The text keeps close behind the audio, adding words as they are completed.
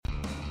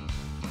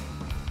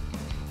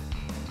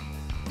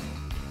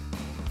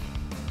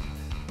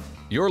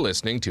You're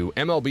listening to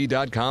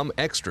MLB.com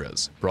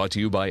Extras, brought to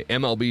you by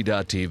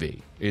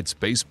MLB.tv. It's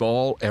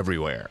baseball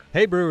everywhere.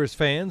 Hey Brewers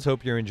fans,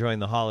 hope you're enjoying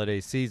the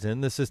holiday season.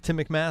 This is Tim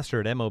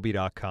McMaster at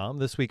MLB.com.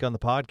 This week on the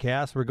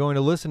podcast, we're going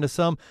to listen to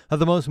some of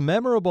the most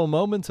memorable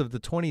moments of the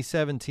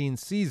 2017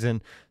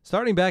 season,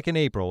 starting back in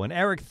April when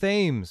Eric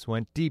Thames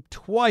went deep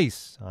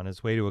twice on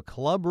his way to a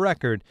club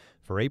record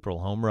for April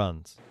home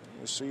runs.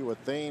 We'll see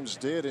what Thames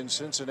did in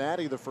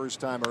Cincinnati the first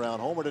time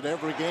around. Homered in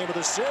every game of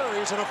the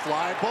series, and a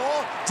fly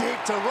ball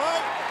deep to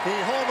right. He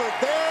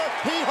homered there.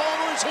 He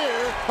homers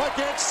here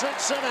against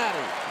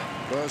Cincinnati.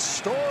 The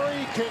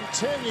story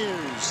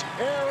continues.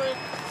 Eric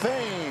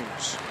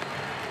Thames,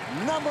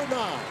 number 9.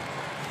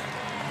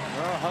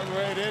 Hung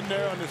right in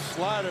there on the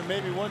slider.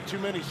 Maybe one too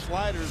many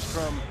sliders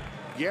from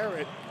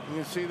Garrett. You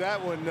can see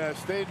that one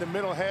stayed in the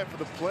middle half of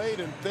the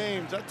plate, and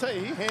Thames, I tell you,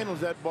 he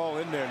handles that ball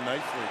in there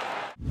nicely.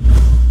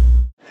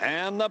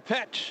 And the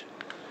pitch.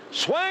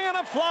 Swing and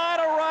a fly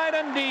to right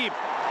and deep.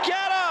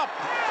 Get up!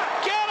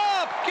 Get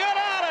up! Get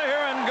out of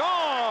here and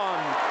gone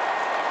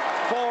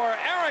for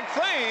Eric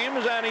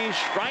Thames, and he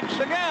strikes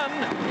again.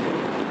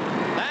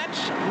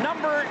 That's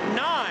number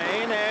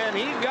 9, and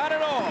he got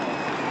it all.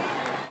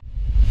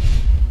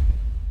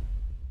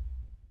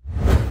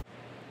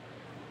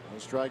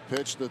 Strike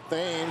pitch to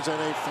Thames,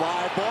 and a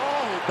fly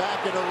ball hit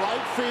back into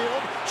right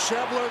field.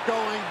 Schebler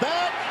going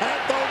back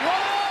at the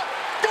wall.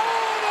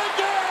 Gone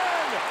again!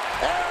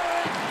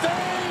 Eric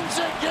Thames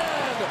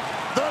again!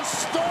 The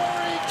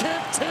story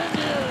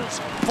continues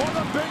for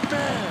the big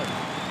man.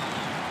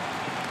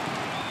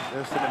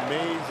 Just an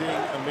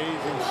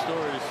amazing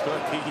story to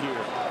start the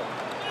year.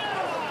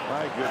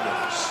 My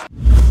goodness.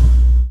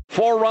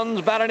 4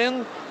 runs batted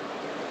in.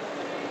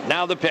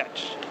 Now the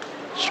pitch.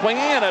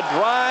 Swinging and a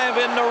drive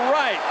into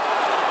right.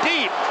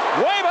 Deep,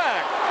 way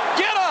back,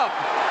 get up,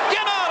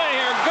 get out of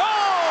here,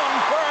 gone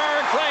for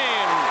Eric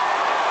Thames.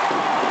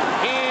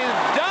 He's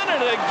done it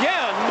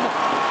again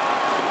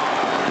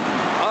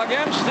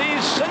against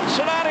these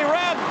Cincinnati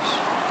Reds.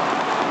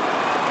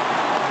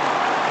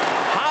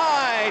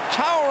 High,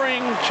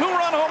 towering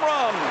 2-run home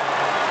run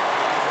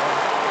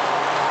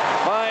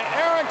by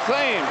Eric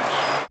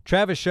Thames.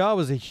 Travis Shaw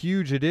was a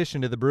huge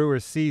addition to the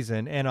Brewers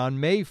season, and on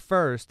May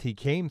 1st, he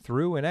came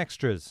through in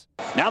extras.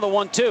 Now the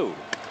 1-2.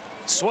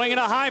 Swinging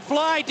a high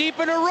fly deep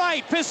into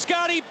right.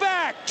 Piscotty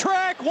back.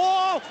 Track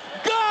wall.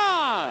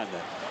 Gone.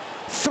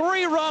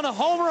 3-run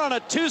homer on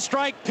a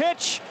 2-strike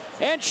pitch.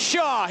 And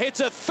Shaw hits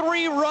a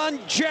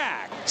 3-run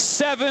jack.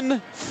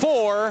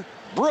 7-4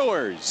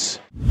 Brewers.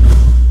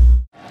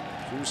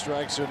 2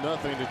 strikes or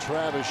nothing to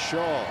Travis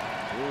Shaw.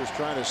 Brewers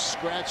trying to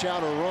scratch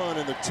out a run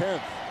in the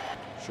 10th.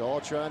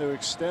 Shaw trying to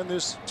extend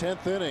this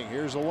 10th inning.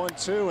 Here's a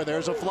 1-2, and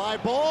there's a fly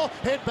ball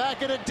hit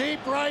back into deep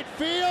right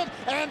field,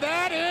 and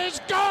that is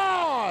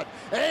gone.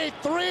 A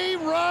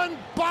 3-run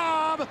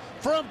bomb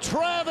from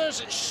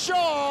Travis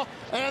Shaw,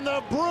 and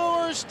the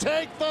Brewers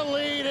take the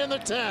lead in the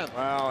 10th.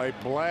 Wow, a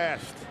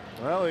blast.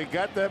 Well, he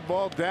got that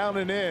ball down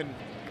and in,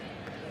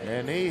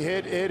 and he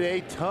hit it a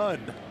ton.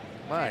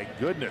 My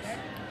goodness.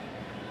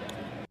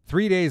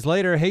 3 days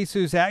later,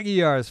 Jesus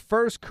Aguilar's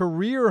first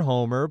career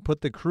homer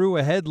put the Crew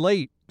ahead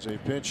late. A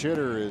pinch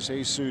hitter as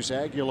Jesus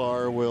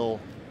Aguilar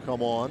will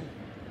come on.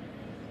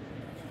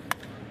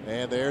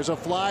 And there's a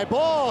fly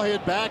ball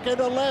hit back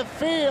into left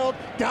field.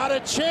 Got a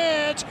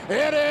chance.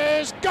 It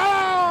is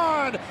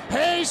gone.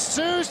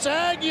 Jesus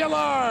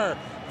Aguilar,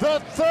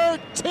 the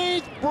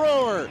 13th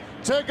Brewer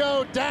to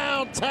go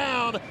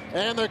downtown,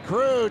 and the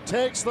Crew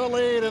takes the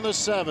lead in the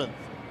 7th.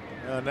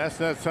 And that's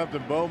not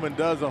something Bowman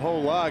does a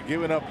whole lot,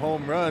 giving up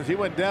home runs. He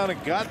went down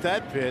and got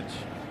that pitch.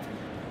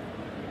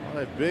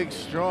 That big,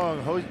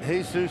 strong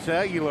Jesus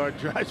Aguilar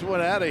drives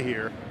one out of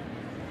here.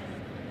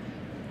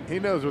 He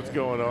knows what's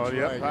going on.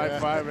 Yep, right,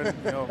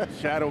 high-fiving,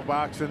 shadow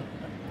boxing.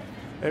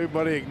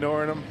 Everybody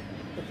ignoring him.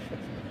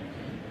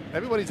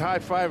 Everybody's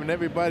high-fiving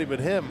everybody but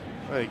him.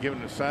 They giving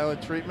him a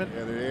silent treatment.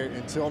 Yeah,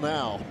 until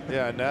now.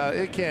 Yeah, now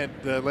it can't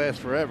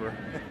last forever.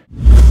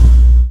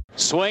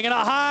 Swinging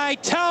a high,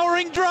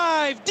 towering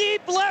drive,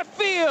 deep left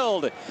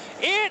field.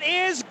 It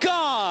is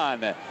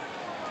gone.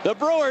 The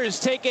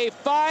Brewers take a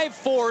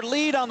 5-4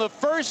 lead on the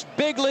first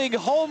big league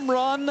home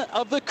run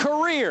of the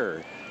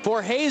career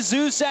for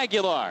Jesus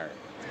Aguilar.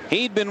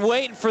 He'd been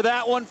waiting for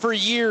that one for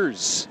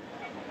years.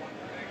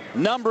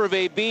 Number of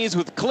ABs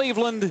with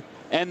Cleveland,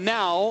 and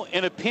now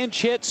in a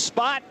pinch hit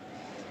spot,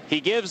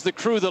 he gives the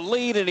Crew the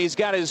lead, and he's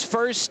got his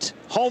first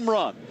home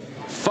run.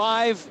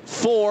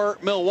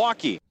 5-4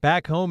 Milwaukee.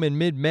 Back home in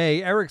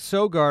mid-May, Eric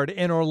Sogard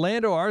and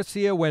Orlando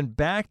Arcia went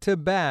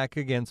back-to-back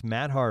against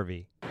Matt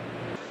Harvey.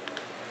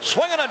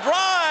 Swinging a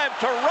drive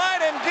to right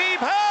and deep.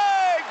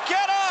 Hey,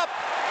 get up!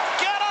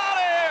 Get out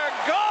of here!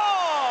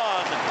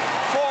 Gone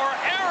for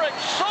Eric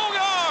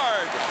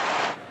Sogard.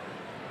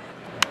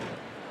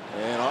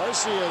 And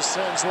Arcia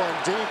sends one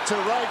deep to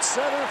right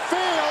center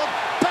field.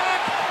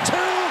 Back to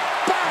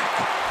back.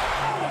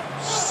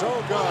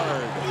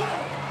 Sogard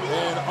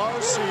and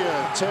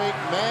Arcia take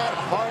Matt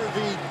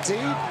Harvey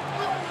deep.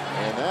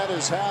 And that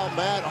is how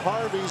Matt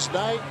Harvey's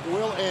night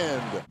will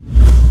end.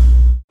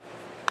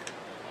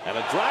 And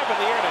a drive in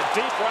the air to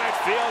deep right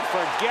field.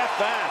 Forget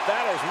that.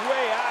 That is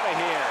way out of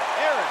here.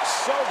 Eric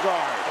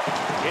Sogard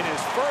in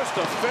his first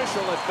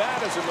official at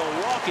bat as a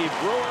Milwaukee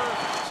Brewer.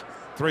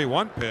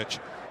 3-1 pitch.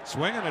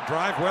 Swing and a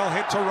drive well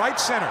hit to right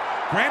center.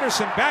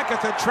 Granderson back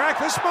at the track.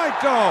 This might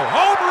go.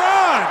 Home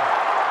run!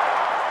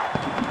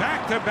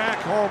 Back-to-back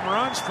home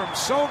runs from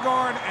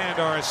Sogard and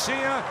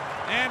Arcia.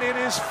 And it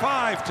is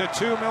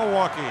 5-2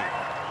 Milwaukee.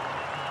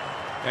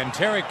 And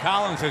Terry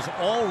Collins is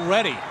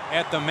already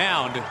at the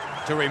mound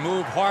to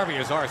remove Harvey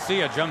as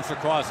Arcia jumps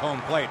across home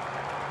plate.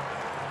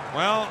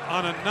 Well,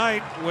 on a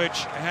night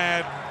which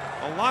had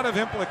a lot of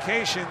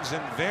implications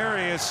in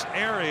various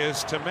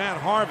areas to Matt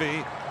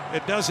Harvey,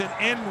 it doesn't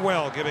end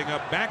well, giving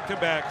up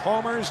back-to-back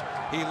homers.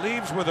 He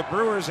leaves with the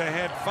Brewers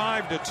ahead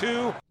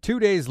 5-2. 2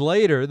 days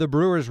later, the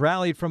Brewers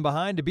rallied from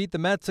behind to beat the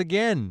Mets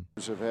again.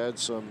 Have had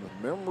some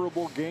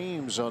memorable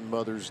games on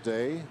Mother's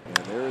Day.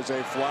 And there is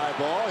a fly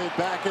ball hit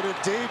back into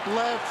deep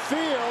left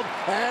field,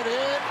 and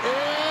it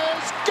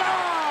is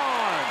gone!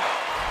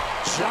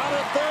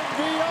 Jonathan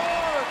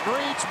Villar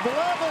greets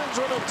Blevins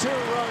with a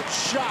 2-run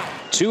shot.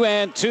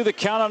 2-2 the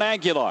count on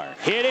Aguilar.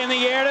 Hit in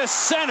the air to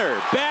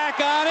center. Back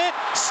on it.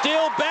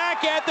 Still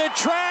back at the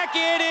track.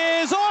 It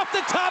is off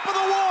the top of the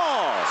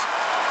walls.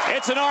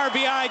 It's an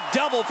RBI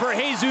double for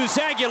Jesus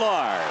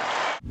Aguilar.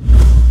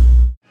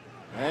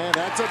 And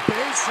that's a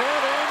base hit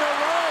into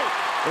right.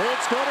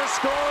 It's going to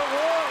score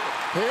one.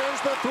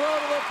 Here's the throw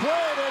to the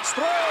plate. It's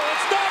through.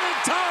 It's not in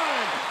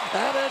time.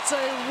 And it's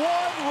a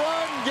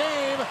one-run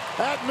game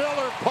at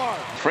Miller Park.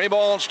 3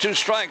 balls, 2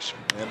 strikes.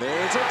 And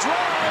there's a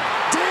drive.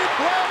 Deep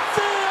left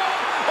field.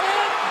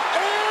 It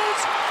is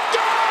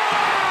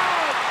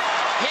gone!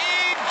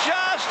 He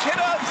just hit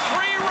a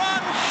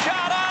 3-run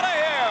shot out of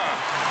here.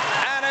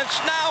 And it's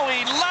now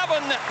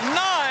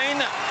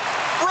 11-9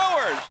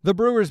 Brewers. The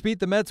Brewers beat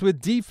the Mets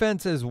with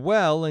defense as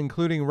well,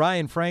 including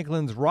Ryan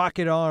Franklin's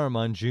rocket arm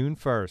on June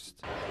 1st.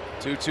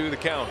 2-2 the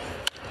count.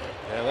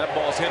 And that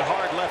ball's hit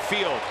hard left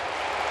field.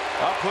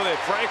 Up with it,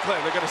 Franklin.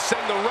 They're going to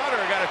send the runner.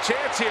 Got a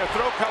chance here.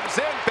 Throw comes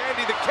in.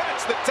 Bandy the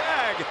catch, the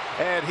tag,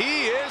 and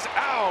he is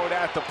out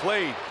at the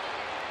plate.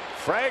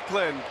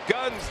 Franklin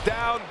guns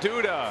down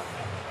Duda.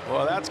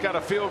 Well, that's got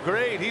to feel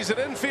great. He's an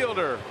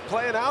infielder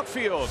playing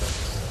outfield.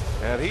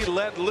 And he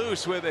let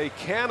loose with a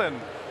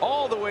cannon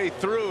all the way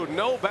through.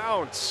 No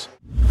bounce.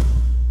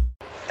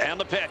 And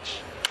the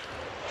pitch.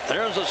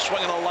 There's a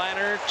swing and a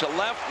liner to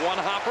left, one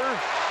hopper.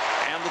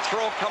 And the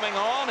throw coming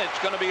on, it's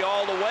going to be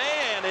all the way,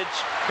 and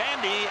it's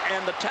Bandy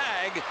and the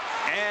tag,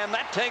 and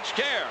that takes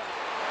care.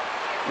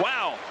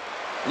 Wow.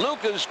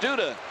 Lucas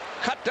Duda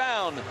cut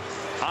down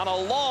on a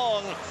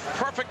long,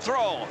 perfect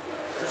throw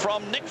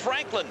from Nick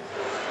Franklin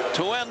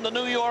to end the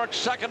New York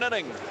second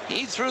inning.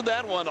 He threw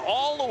that one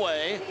all the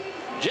way.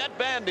 Jet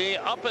Bandy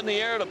up in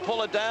the air to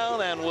pull it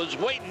down and was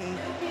waiting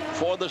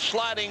for the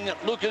sliding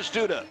Lucas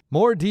Duda.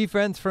 More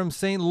defense from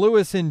St.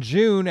 Louis in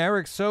June.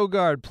 Eric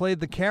Sogard played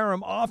the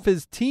carom off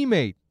his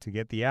teammate to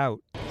get the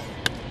out. That's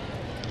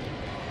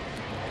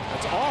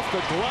off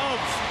the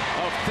gloves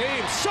of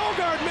Thames.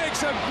 Sogard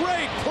makes a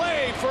great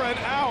play for an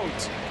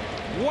out.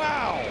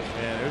 Wow.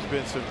 Man, there's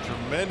been some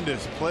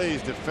tremendous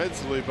plays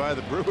defensively by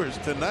the Brewers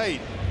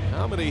tonight.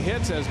 How many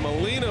hits has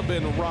Molina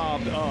been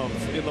robbed of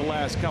in the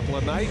last couple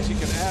of nights? You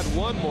can add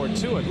one more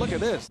to it. Look at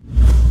this.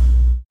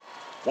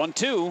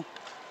 1-2.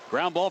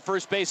 Ground ball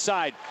first base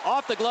side.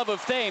 Off the glove of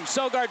Thames.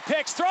 Sogard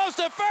picks, throws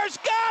to first,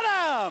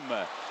 got him!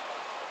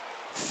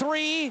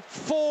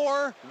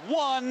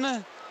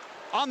 3-4-1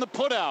 on the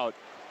putout.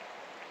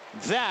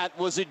 That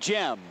was a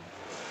gem.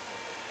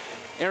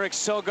 Eric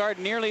Sogard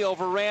nearly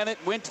overran it,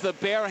 went to the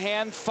bare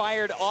hand,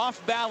 fired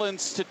off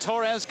balance to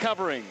Torres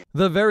covering.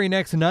 The very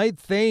next night,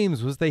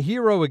 Thames was the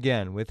hero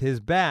again with his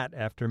bat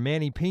after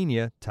Manny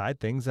Pena tied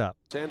things up.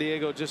 San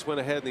Diego just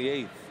went ahead in the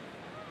 8th.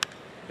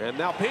 And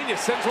now Pena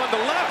sends one to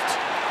left.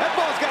 That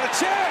ball's got a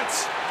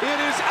chance. It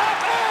is up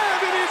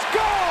and it is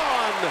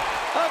gone.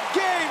 A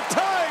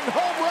game-tying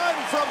home run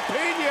from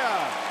Pena.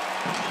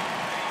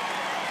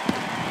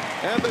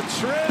 And the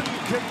trend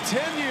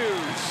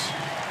continues.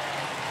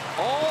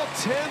 All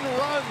 10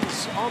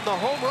 runs on the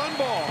home run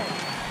ball.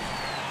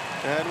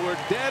 And we're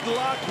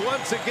deadlocked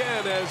once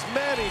again as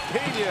Manny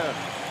Pena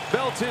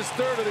belts his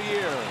 3rd of the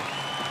year.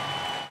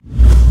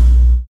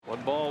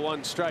 1 ball,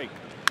 1 strike.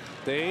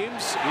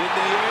 Thames in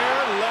the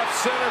air, left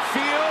center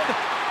field.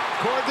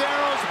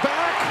 Cordero's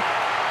back.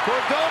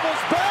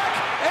 Cordova's back.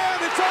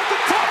 And it's on the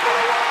top of the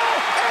wall.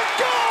 And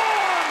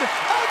gone!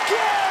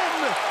 Again!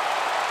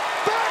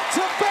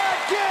 Back-to-back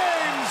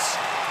games.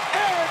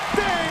 Eric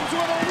Thames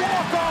with a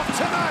walk-off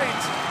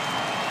tonight.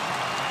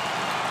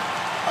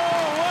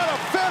 Oh, what a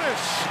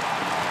finish.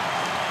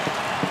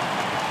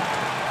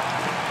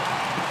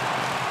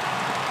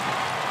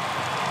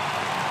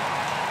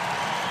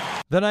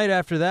 The night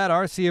after that,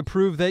 Arcia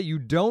proved that you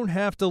don't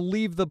have to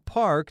leave the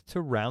park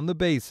to round the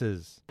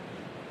bases.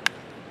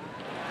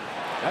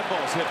 That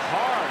ball's hit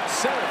hard,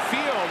 center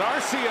field.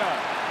 Arcia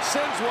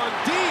sends one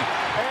deep,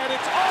 and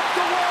it's off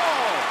the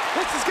wall.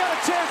 This has got a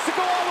chance to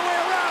go all the way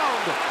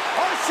around.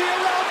 Arcia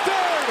around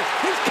 3rd.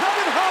 He's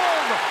coming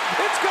home.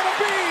 It's going to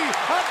be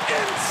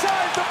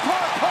inside the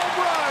park home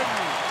run.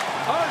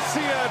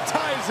 Arcia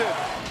ties it.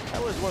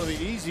 That was one of the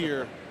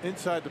easier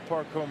inside the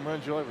park home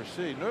runs you'll ever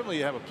see. Normally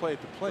you have a play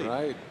at the plate.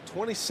 Right.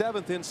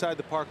 27th inside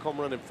the park home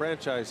run in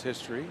franchise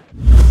history.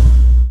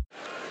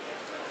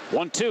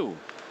 1-2.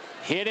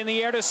 Hit in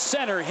the air to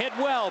center. Hit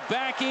well.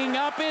 Backing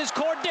up is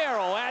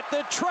Cordero at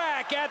the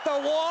track, at the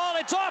wall.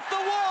 It's off the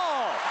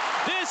wall.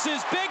 This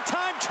is big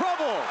time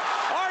trouble.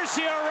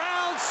 Arcia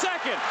around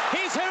second.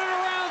 He's hit it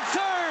around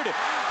third.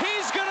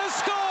 He's going to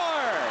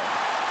score.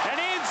 An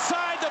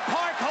inside the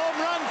park home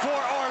run for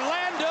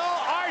Orlando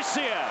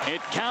Arcia.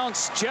 It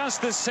counts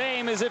just the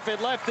same as if it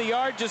left the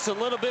yard, just a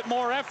little bit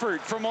more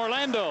effort from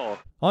Orlando.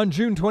 On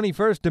June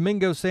 21st,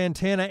 Domingo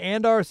Santana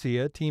and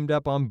Arcia teamed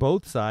up on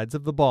both sides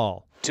of the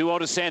ball. 2-0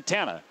 to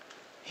Santana.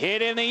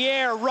 Hit in the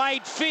air,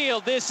 right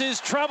field. This is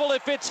trouble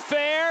if it's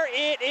fair.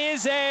 It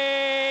is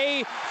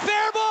a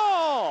fair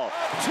ball.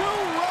 A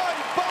two-run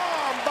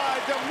bomb by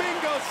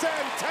Domingo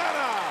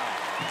Santana.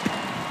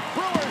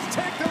 Brewers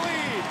take the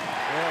lead.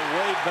 Yeah,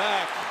 way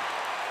back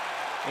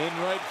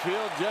in right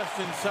field, just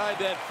inside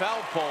that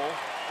foul pole.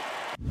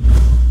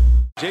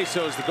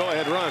 Jaso's the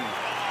go-ahead run.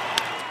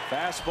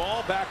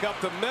 Fastball back up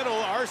the middle.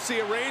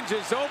 Arcia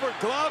ranges over,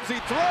 gloves, he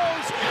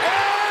throws,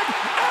 and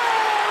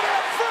out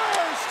at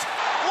first!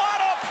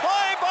 What a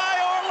play by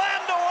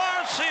Orlando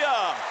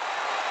Arcia!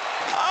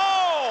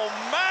 Oh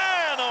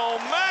man,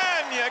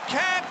 you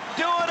can't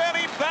do it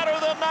any better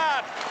than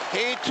that.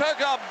 He took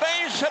a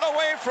base hit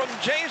away from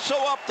Jaso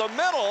up the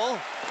middle,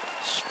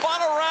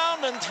 spun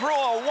around and threw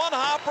a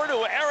one-hopper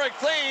to Eric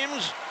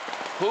Thames,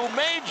 who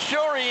made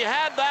sure he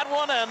had that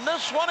one, and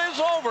this one is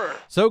over.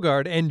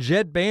 Sogard and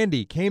Jed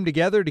Bandy came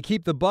together to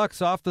keep the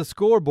Bucks off the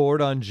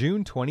scoreboard on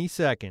June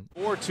 22nd.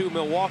 4-2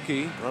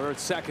 Milwaukee. Runner at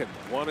second.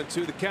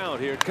 1-2 the count.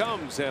 Here it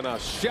comes, and a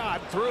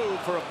shot through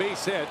for a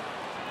base hit.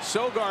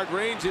 Sogard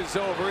ranges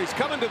over. He's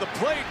coming to the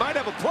plate. Might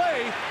have a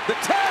play. The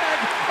tag,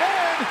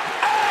 and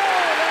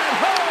out at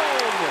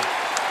home!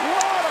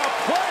 What a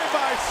play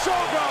by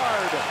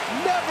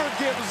Sogard! Never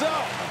gives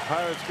up.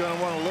 Pirates going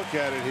to want to look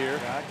at it here.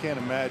 I can't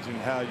imagine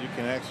how you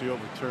can actually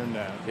overturn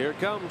that. Here it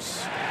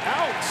comes.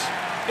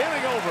 Out!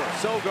 Inning over.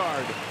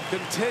 Sogard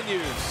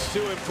continues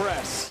to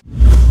impress.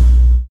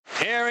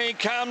 Here he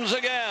comes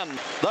again.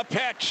 The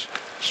pitch.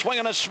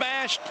 Swinging a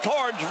smash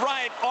towards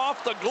right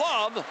off the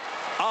glove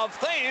of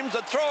Thames.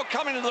 The throw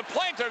coming to the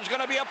plate. There's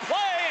going to be a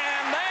play,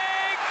 and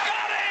they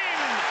got him!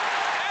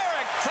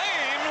 Eric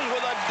Thames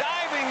with a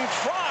diving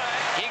try.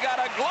 He got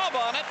a glove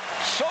on it.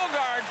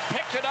 Sogard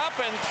picked it up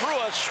and threw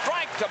a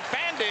strike to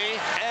Bandy,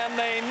 and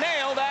they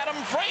nailed Adam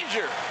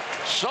Frazier.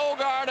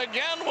 Sogard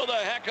again with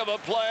a heck of a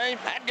play.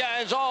 That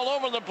guy's all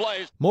over the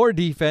place. More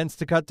defense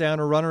to cut down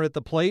a runner at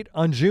the plate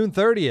on June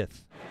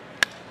 30th.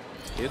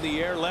 In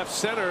the air, left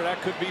center.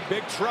 That could be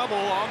big trouble.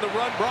 On the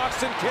run,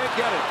 Broxton can't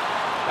get it.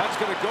 That's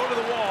going to go to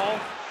the wall.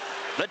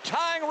 The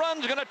tying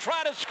run's going to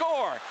try to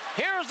score.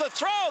 Here's the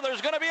throw.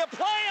 There's going to be a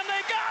play, and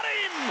they got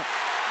him!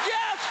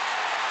 Yes!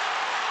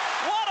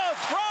 What a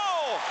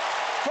throw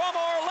from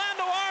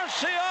Orlando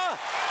Arcia.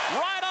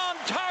 Right on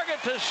target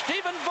to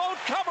Stephen Vogt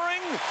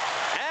covering,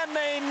 and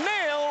they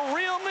nail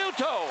Real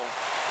Muto.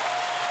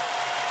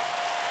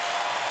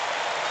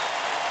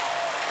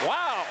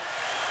 Wow.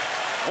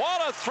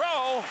 What a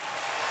throw.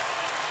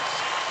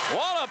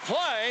 What a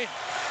play.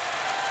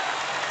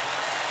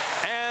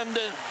 And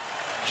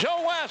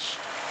Joe West,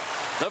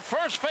 the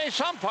first base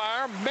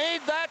umpire,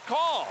 made that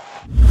call.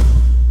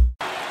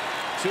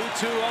 2-2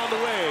 on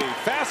the way.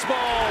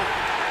 Fastball.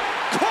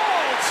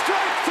 Called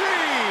strike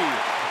three.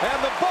 And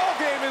the ball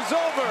game is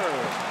over.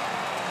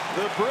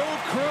 The Brew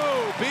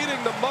Crew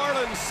beating the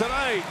Marlins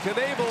tonight.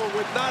 Knebel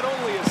with not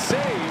only a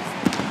save,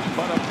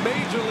 but a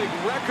major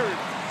league record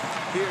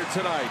here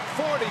tonight.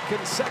 40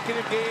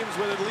 consecutive games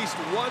with at least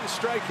one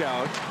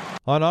strikeout.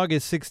 On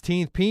August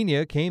 16th,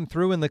 Pena came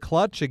through in the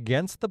clutch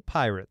against the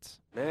Pirates.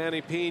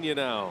 Manny Pena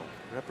now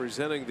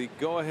representing the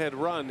go-ahead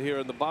run here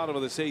in the bottom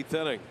of this eighth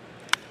inning.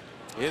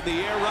 In the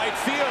air, right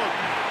field.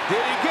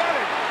 Did he get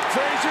it?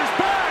 Frazier's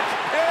back,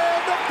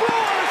 and the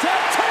Brewers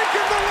have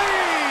taken the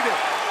lead.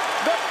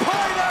 The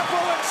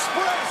Pineapple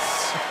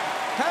Express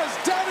has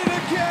done it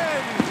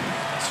again.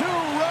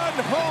 Two-run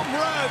home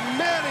run,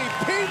 Manny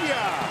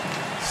Pena.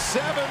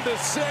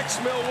 7-6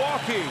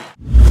 Milwaukee.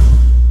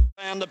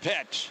 And the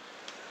pitch.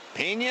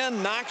 Pena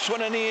knocks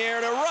one in the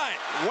air to right.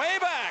 Way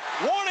back.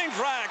 Warning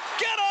track.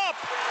 Get up.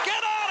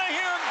 Get out of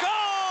here.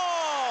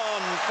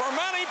 Gone for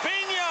Manny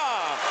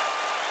Pena.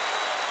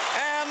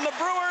 And the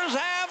Brewers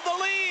have the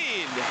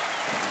lead.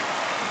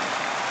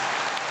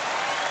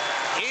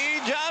 He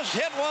just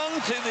hit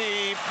one to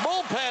the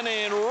bullpen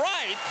in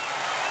right.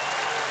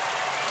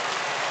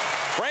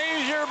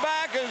 Frazier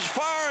back as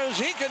far as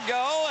he could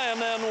go,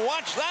 and then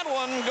watch that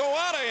one go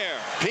out of here.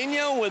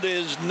 Pena with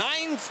his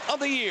 9th of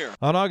the year.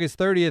 On August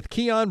 30th,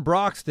 Keon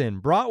Broxton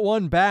brought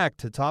one back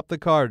to top the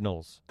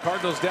Cardinals.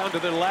 Cardinals down to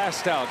their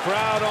last out.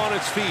 Crowd on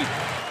its feet.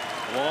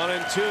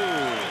 1-2.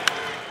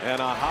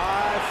 And a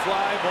high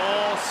fly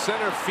ball,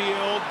 center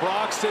field.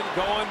 Broxton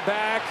going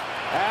back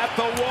at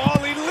the wall.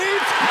 He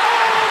leaps.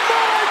 Oh,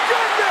 my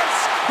goodness!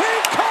 He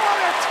caught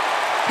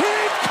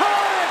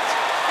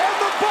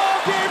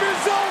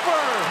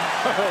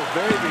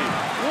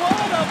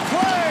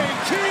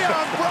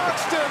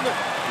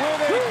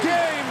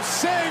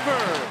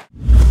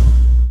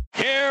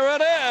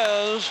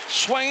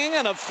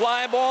and a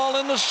fly ball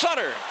in the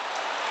center.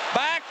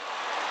 Back,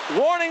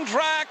 warning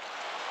track,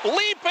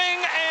 leaping,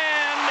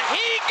 and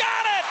he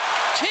got it!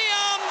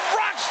 Keon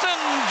Broxton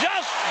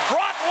just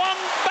brought one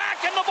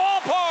back in the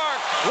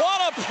ballpark. What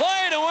a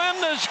play to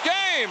win this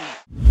game.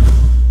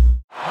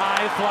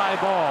 High fly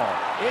ball.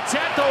 It's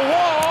at the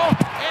wall,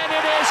 and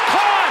it is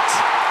caught!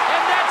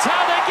 And that's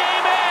how the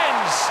game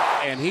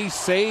ends! And he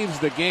saves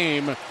the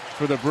game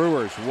for the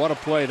Brewers. What a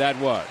play that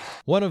was.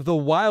 One of the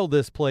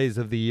wildest plays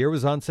of the year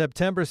was on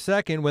September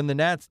 2nd when the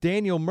Nats'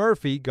 Daniel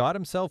Murphy got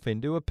himself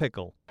into a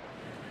pickle.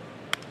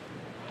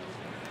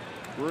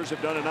 Brewers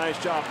have done a nice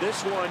job.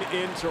 This one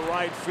into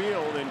right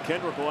field, and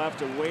Kendrick will have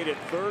to wait at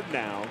third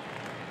now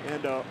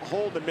and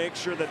hold to make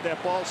sure that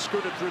that ball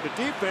scooted through the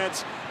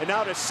defense. And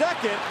now to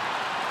second,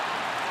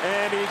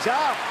 and he's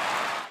out.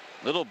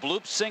 Little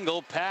bloop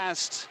single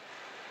past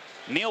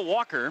Neil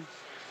Walker,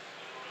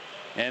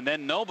 and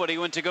then nobody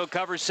went to go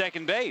cover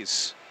second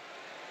base.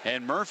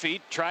 And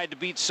Murphy tried to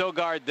beat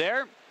Sogard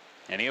there,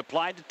 and he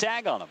applied the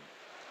tag on him.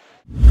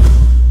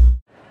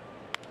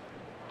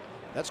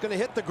 That's going to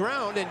hit the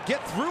ground and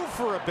get through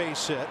for a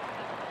base hit.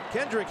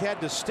 Kendrick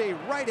had to stay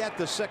right at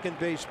the second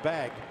base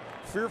bag,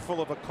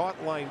 fearful of a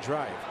caught line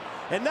drive.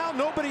 And now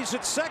nobody's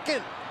at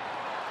second.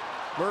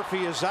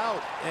 Murphy is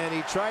out, and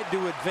he tried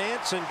to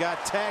advance and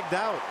got tagged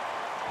out.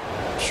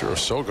 I'm sure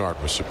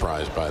Sogard was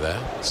surprised by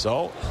that.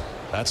 So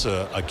that's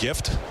a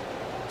gift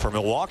for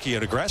Milwaukee,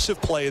 an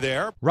aggressive play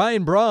there.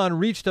 Ryan Braun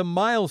reached a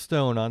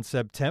milestone on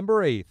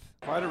September 8th.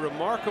 Quite a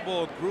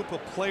remarkable group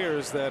of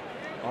players that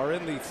are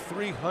in the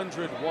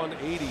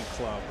 300-180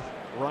 club.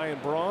 Ryan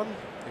Braun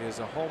is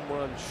a home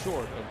run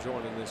short of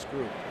joining this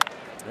group.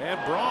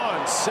 And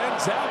Braun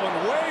sends that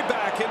one way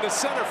back into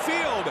center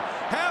field.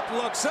 Happ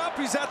looks up,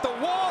 he's at the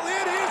wall,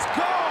 it is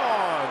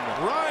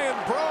gone! Ryan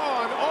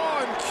Braun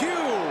on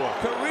cue.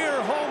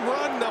 Career home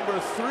run number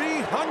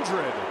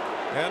 300.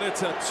 And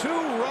it's a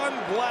two-run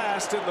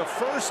blast in the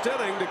first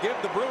inning to give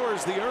the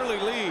Brewers the early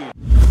lead.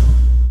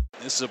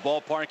 This is a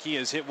ballpark he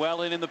has hit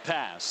well in the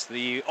past.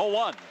 The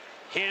 0-1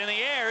 hit in the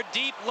air,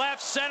 deep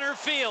left center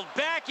field.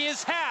 Back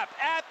is Happ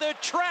at the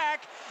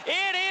track.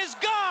 It is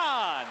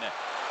gone.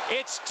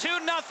 It's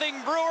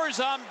 2-0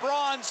 Brewers on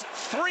Braun's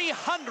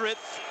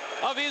 300th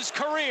of his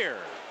career.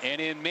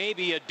 And in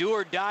maybe a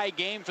do-or-die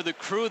game for the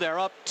Crew, they're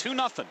up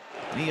 2-0.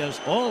 He has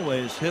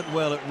always hit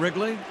well at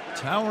Wrigley.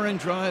 Towering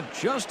drive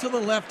just to the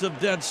left of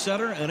dead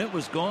center, and it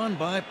was gone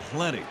by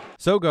plenty.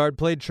 Sogard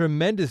played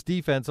tremendous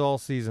defense all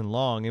season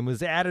long and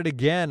was at it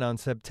again on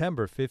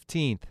September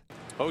 15th.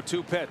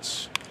 0-2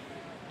 pitch.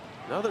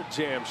 Another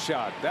jam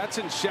shot. That's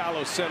in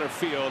shallow center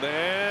field.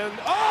 And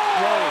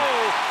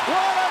oh,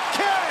 what a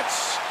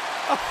catch!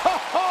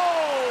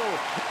 Oh,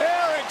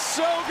 Eric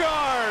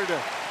Sogard.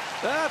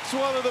 That's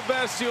one of the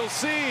best you'll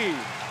see.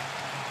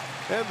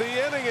 And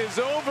the inning is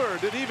over.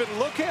 Didn't even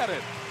look at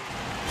it.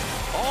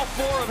 All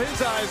four of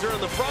his eyes are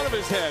in the front of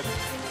his head.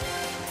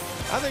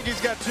 I think he's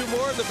got two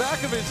more in the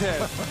back of his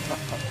head.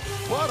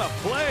 What a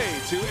play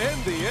to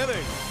end the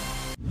inning.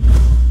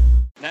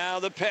 Now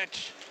the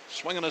pitch.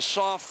 Swinging a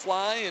soft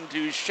fly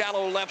into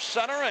shallow left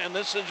center, and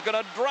this is going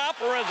to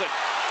drop, or is it?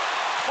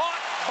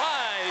 Caught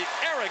by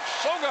Eric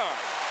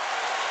Sogard.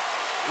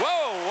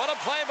 Whoa, what a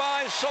play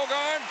by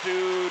Sogard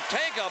to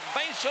take a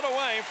base hit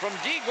away from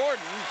Dee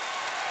Gordon.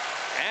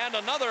 And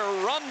another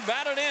run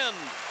batted in.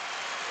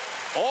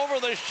 Over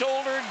the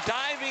shoulder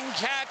diving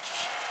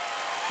catch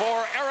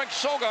for Eric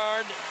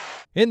Sogard.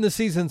 In the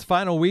season's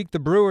final week, the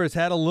Brewers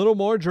had a little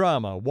more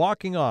drama,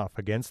 walking off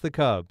against the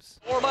Cubs.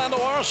 Orlando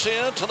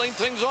Arcia to lead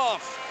things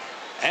off.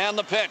 And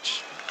the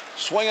pitch.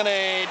 Swinging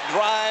a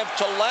drive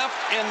to left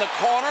in the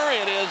corner.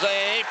 It is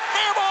a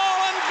fair ball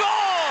and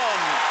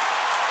gone.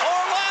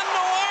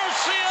 Orlando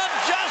Arcia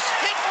just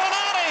hit one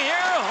out of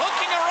here,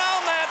 hooking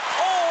around that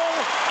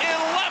pole in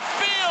left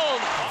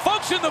field.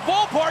 Folks in the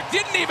ballpark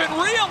didn't even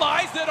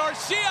realize that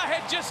Arcia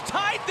had just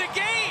tied the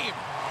game.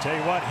 Tell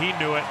you what, he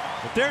knew it.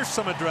 But there's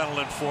some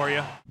adrenaline for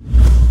you.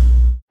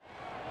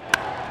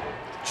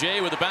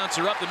 Jay with a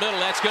bouncer up the middle.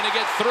 That's going to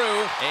get through.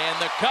 And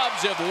the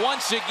Cubs have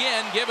once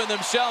again given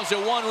themselves a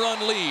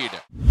one-run lead.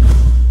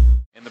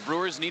 And the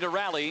Brewers need a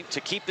rally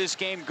to keep this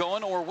game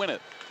going or win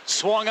it.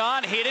 Swung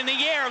on, hit in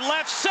the air,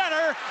 left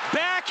center,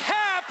 back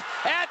Happ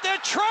at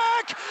the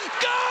track,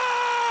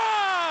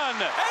 gone!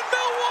 And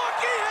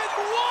Milwaukee has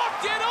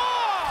walked it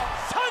off!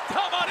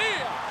 Santa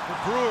Maria! The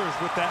Brewers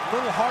with that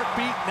little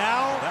heartbeat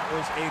now, that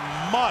was a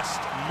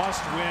must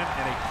win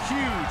and a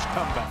huge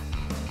comeback.